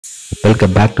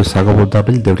Welcome back to சகபோல்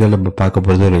Tamil. இந்த வீடியோவில் நம்ம பார்க்க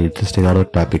போகிறது ஒரு இன்ட்ரெஸ்டிங்கான ஒரு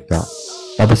டாபிக் தான்.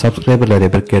 நம்ம சப்ஸ்கிரைபர் நிறைய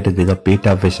பேர் கேட்டுருந்தீங்க,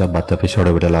 பீட்டா ஃபிஷ்ஷை மற்ற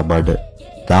ஃபிஷ்ஷோட விடலாமான்னு.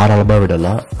 தாராளமாக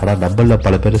விடலாம். ஆனால் நம்மள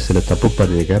பல பேர் சில தப்பு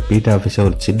பண்ணுறீங்க. பீட்டா ஃபிஷ்ஷை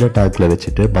ஒரு சின்ன டேங்க்கில்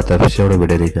வச்சுட்டு மற்ற ஃபிஷ்ஷோட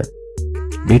விடுறீங்க.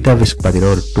 பீட்டா ஃபிஷ்க்கு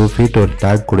பார்த்தீங்கன்னா ஒரு 2 feet ஒரு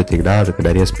டேங்க் கொடுத்தீங்கன்னா அதுக்கு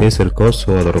நிறைய ஸ்பேஸ் இருக்கும்.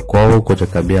 ஸோ அதோட கோவம்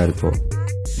கொஞ்சம் கம்மியாக இருக்கும்.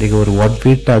 நீங்கள் ஒரு 1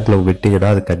 feet டேங்க்கில்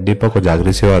விட்டீங்கன்னா அது கண்டிப்பாக கொஞ்சம்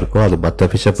அக்ரெசிவாக இருக்கும். அது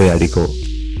மற்ற ஃபிஷ்ஷை போய் அடிக்கும்.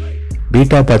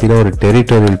 பீட்டா பார்த்தீங்கன்னா ஒரு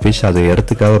டெரிட்டோரியல் ஃபிஷ், அது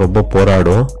இடத்துக்காக ரொம்ப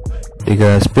போராடும்.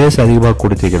 நீங்கள் ஸ்பேஸ் அதிகமாக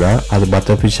கொடுத்தீங்கன்னா அது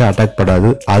மற்ற ஃபிஷ்ஷை அட்டாக் பண்ணாது.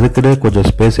 அதுக்குன்னு கொஞ்சம்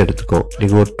ஸ்பேஸ் எடுத்துக்கும்.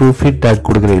 நீங்கள் ஒரு 2 feet டேங்க்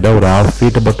கொடுக்குறீங்கன்னா ஒரு 1/2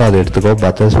 feet மட்டும் அதை எடுத்துக்கும்.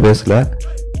 மற்ற ஸ்பேஸில்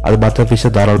அது மற்ற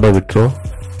ஃபிஷ்ஷை தாராளமாக விட்டுரும்.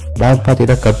 நான்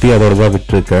பார்த்தீங்கன்னா கப்பி அதோட தான்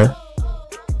விட்டுருக்கேன்.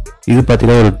 இது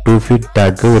பார்த்தீங்கன்னா ஒரு 2 feet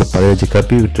டேங்க்கு ஒரு 15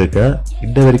 கப்பி விட்டுருக்கேன்.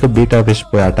 இன்ன வரைக்கும் பீட்டா ஃபிஷ்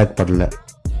போய் அட்டாக் பண்ணல.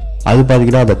 அது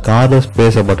பார்த்தீங்கன்னா அந்த கார்னர்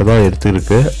ஸ்பேஸை மட்டும் தான்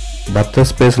எடுத்துருக்கு. மற்ற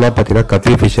ஸ்பேஸ்லாம் பார்த்தீங்கன்னா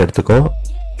கப்பி ஃபிஷ் எடுத்துக்கும்.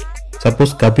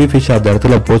 சப்போஸ் கப்பி ஃபிஷ் அந்த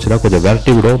இடத்துல போச்சுன்னா கொஞ்சம்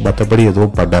விரட்டி விடும், மற்றபடி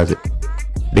எதுவும் பண்ணாது.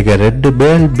 நீங்கள் 2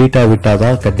 மேல் பீட்டா விட்டால்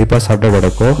தான் கண்டிப்பாக சண்டை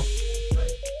நடக்கும்.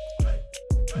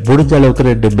 முடிஞ்ச அளவுக்கு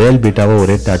 2 மேல் பீட்டாவை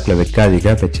ஒரே டேங்க்ல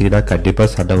வைக்காதீங்க. வச்சிங்கன்னா கண்டிப்பாக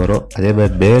சண்டை வரும். அதே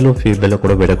மாதிரி மேலும் ஃபீமேலும்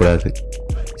கூட விடக்கூடாது.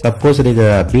 சப்போஸ்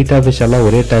நீங்கள் பீட்டா ஃபிஷ் எல்லாம்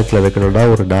ஒரே டேங்க்ல வைக்கணும்னா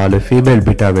ஒரு 4 ஃபீமேல்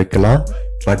பீட்டா வைக்கலாம்.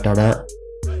 பட் ஆனால்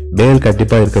மேல்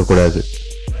கண்டிப்பாக இருக்கக்கூடாது.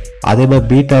 அதே மாதிரி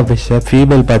பீட்டா ஃபிஷ்ஷை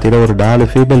ஃபீமேல் பார்த்தீங்கன்னா ஒரு 4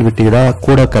 ஃபீமேல் விட்டீங்கன்னா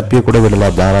கூட கப்பியை கூட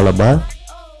விடலாம் தாராளமாக.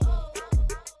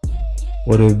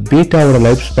 ஒரு பீட்டாவோட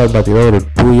லைஃப் ஸ்பேன் பார்த்தீங்கன்னா ஒரு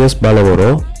 2 years மேலே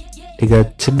வரும். நீங்கள்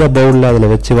சின்ன பவுலில்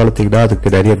அதில் வச்சு வளர்த்தீங்கன்னா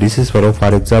அதுக்கு நிறைய டிசீஸ் வரும்.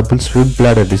 For example swim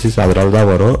bladder disease அதனால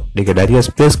தான் வரும். நீங்கள் நிறைய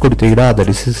ஸ்பேஸ் கொடுத்தீங்கன்னா அந்த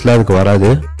டிசீஸ்லாம் அதுக்கு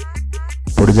வராது.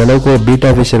 முடிஞ்ச அளவுக்கு ஒரு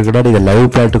பீட்டா ஃபிஷ் இருக்குன்னா நீங்கள் லைவ்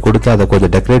பிளான்ட் கொடுத்து அதை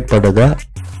கொஞ்சம் டெக்கரேட் பண்ணுங்க.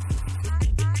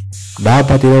 நான்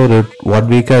பார்த்தீங்கன்னா ஒரு 1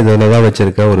 week-ஆக இதில் தான்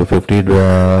வச்சுருக்கேன், ஒரு 15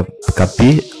 கப்பி.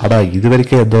 ஆனால் இது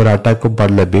வரைக்கும் எந்த ஒரு அட்டாக்கும்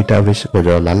பண்ணல. பீட்டா ஃபிஷ்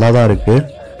கொஞ்சம் நல்லா தான் இருக்குது.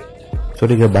 ஸோ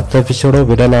நீங்கள் மற்ற ஃபிஷ்ஷோட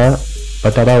விடலாம்.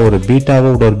 பட் ஆனால் ஒரு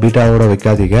பீட்டாவும் ஒரு பீட்டாவோட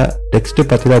வைக்காதீங்க. நெக்ஸ்ட்டு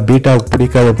பார்த்தீங்கன்னா பீட்டாவுக்கு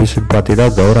பிடிக்காத ஃபிஷ்ஷுன்னு பார்த்தீங்கன்னா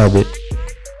கௌராமி.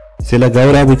 சில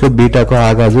கௌராமிக்கும் பீட்டாக்கும்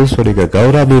ஆகாது. ஸோ நீங்கள்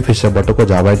கௌராமி ஃபிஷ்ஷை மட்டும்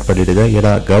கொஞ்சம் அவாய்ட் பண்ணிவிடுங்க.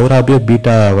 ஏன்னா கௌராமியும்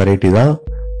பீட்டா வெரைட்டி தான்.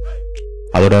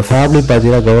 அதோட ஃபேமிலி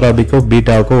பார்த்தீங்கன்னா கௌராமிக்கும்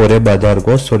பீட்டாவுக்கும் ஒரே மாதிரி தான்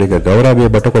இருக்கும். ஸோ நீங்கள் கௌராமியை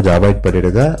மட்டும் கொஞ்சம் அவாய்ட்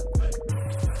பண்ணிடுங்க.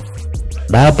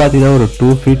 நான் பார்த்தீங்கன்னா ஒரு 2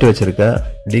 feet வச்சுருக்கேன்.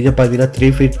 நீங்கள் பார்த்தீங்கன்னா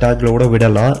 3 feet டேங்கில் கூட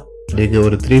விடலாம். நீங்கள்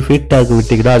ஒரு 3 feet டேங்க்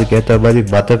விட்டிங்கன்னா அதுக்கேற்ற மாதிரி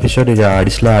மற்ற ஃபிஷ்ஷும் நீங்கள்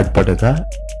அடிஷ்னலாக ஆட் பண்ணுங்க.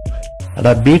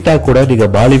 ஆனால் பீட்டா கூட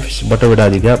நீங்கள் மாலி ஃபிஷ் மட்டும்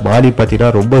விடாதீங்க. மாலி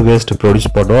பார்த்தீங்கன்னா ரொம்ப வேஸ்ட்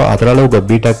ப்ரொடியூஸ் பண்ணும். அதனால உங்கள்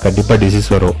பீட்டாக்கு கண்டிப்பாக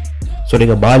டிசீஸ் வரும். ஸோ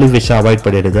நீங்கள் மாலி ஃபிஷ்ஷை அவாய்ட்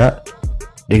பண்ணிடுங்க.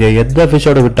 நீங்கள் எந்த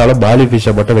ஃபிஷ்ஷோட விட்டாலும் மாலி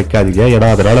ஃபிஷ்ஷை மட்டும் வைக்காதீங்க. ஏன்னா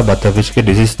அதனால மற்ற ஃபிஷ்க்கு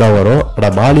டிசீஸ் தான் வரும்.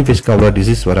 ஆனால் மாலி ஃபிஷ்க்கு அவ்வளோ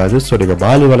டிசீஸ் வராது. ஸோ நீங்கள்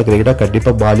மாலி வளர்க்குறீங்கன்னா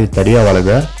கண்டிப்பாக மாலி தனியாக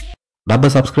வளங்க.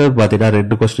 நம்ம சப்ஸ்கிரைபர் பார்த்தீங்கன்னா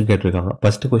 2 question கேட்டிருக்காங்க.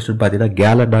 ஃபர்ஸ்ட் கொஸ்டின் பார்த்தீங்கன்னா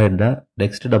கேலண்டா என்ன,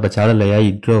 நெக்ஸ்ட் நம்ம சேனல்ல ஏன்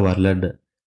இன்ட்ரோ வரலன்னு.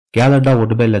 கேலண்டா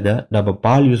ஒன்றுமே இல்லைங்க. நம்ம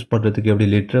பால் யூஸ் பண்ணுறதுக்கு எப்படி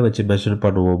லிட்டரை வச்சு மெஷர்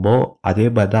பண்ணுவோமோ அதே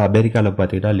மாதிரி தான் அமெரிக்காவில்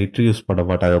பார்த்தீங்கன்னா லிட்டர் யூஸ் பண்ண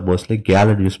மாட்டாங்க. மோஸ்ட்லி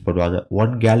கேலன் யூஸ் பண்ணுவாங்க.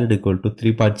 1 gallon =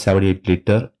 3.78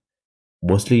 liter.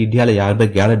 மோஸ்ட்லி இந்தியாவில் யாருமே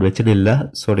கேலன் வச்சுன்னு இல்லை.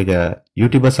 ஸோ நீங்கள்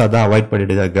யூடியூபர்ஸாக தான் அவாய்ட்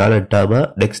பண்ணிடுங்க கேலன் டேர்மை.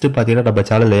 நெக்ஸ்ட் பார்த்தீங்கன்னா நம்ம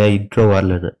சேனலில் ஏன் இன்ட்ரோ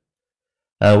வரலன்னு.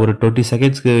 ஒரு 20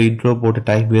 seconds இன்ட்ரோ போட்டு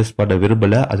டைம் வேஸ்ட் பண்ண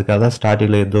விரும்பலை. அதுக்காக தான்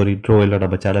ஸ்டார்டிங்கில் எந்த ஒரு இன்ட்ரோ இல்லை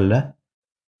நம்ம சேனலில்.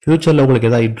 ஃபியூச்சரில் உங்களுக்கு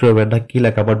எதாவது இன்ட்ரோ வேணால்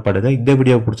கீழே கமெண்ட் பண்ணுங்கள். இந்த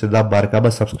வீடியோ பிடிச்சிருந்தா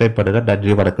மறக்காமல் சப்ஸ்கிரைப் பண்ணுங்கள்.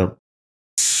 நன்றி, வணக்கம்.